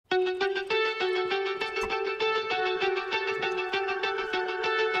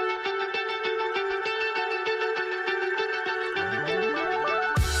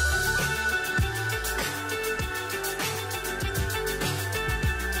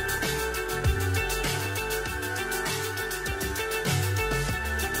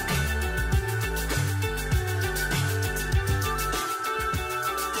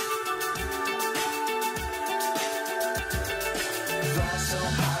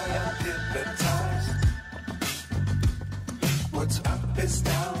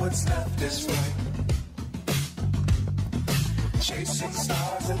what's left is right. Chasing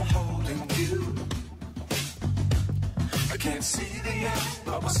stars and holding you. I can't see the end,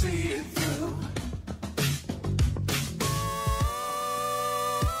 but we'll see it through.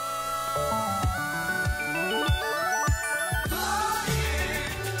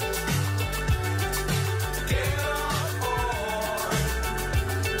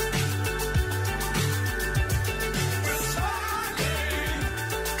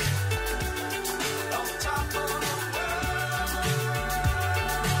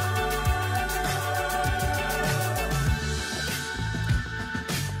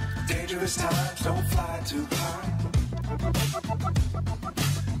 Dangerous times, don't fly too high.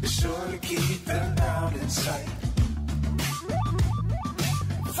 Be sure to keep them out in sight.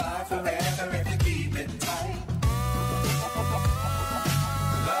 Fly forever if you keep it tight.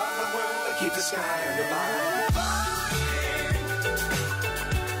 Love the world and keep the sky on your mind.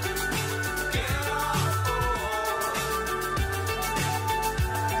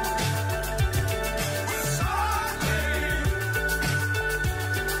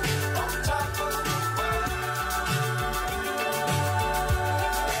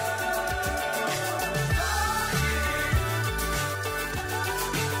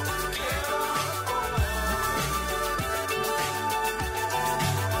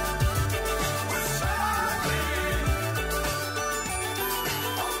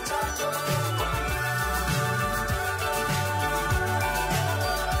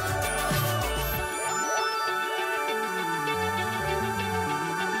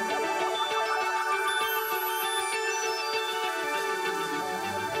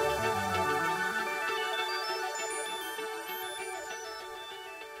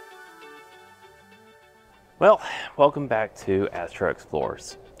 Well, welcome back to Astro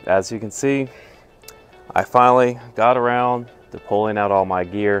Explorers. As you can see, I finally got around to pulling out all my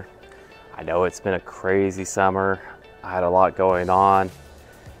gear. I know it's been a crazy summer. I had a lot going on,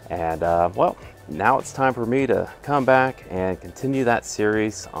 and well, now it's time for me to come back and continue that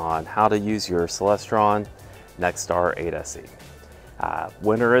series on how to use your Celestron Nexstar 8SE.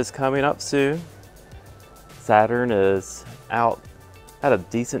 Winter is coming up soon. Saturn is out at a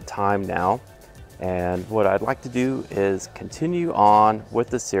decent time now. And what I'd like to do is continue on with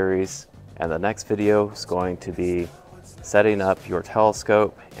the series, and the next video is going to be setting up your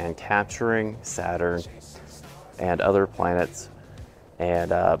telescope and capturing Saturn and other planets, and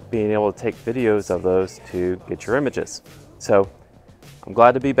being able to take videos of those to get your images. So I'm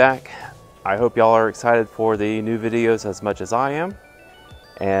glad to be back. I hope y'all are excited for the new videos as much as I am.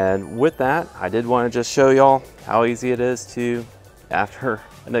 And with that, I did want to just show y'all how easy it is to, after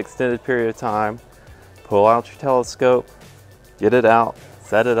an extended period of time, pull out your telescope, get it out,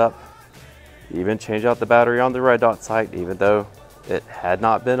 set it up, even change out the battery on the red dot sight, even though it had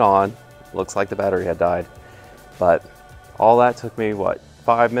not been on. Looks like the battery had died. But all that took me, what,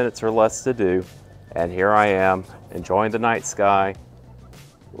 5 minutes or less to do. And here I am, enjoying the night sky,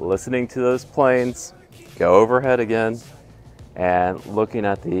 listening to those planes go overhead again, and looking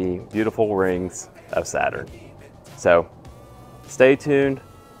at the beautiful rings of Saturn. So stay tuned.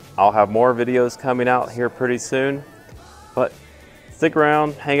 I'll have more videos coming out here pretty soon, but stick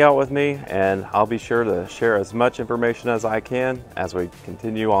around, hang out with me, and I'll be sure to share as much information as I can as we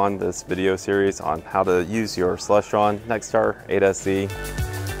continue on this video series on how to use your Celestron Nexstar 8SE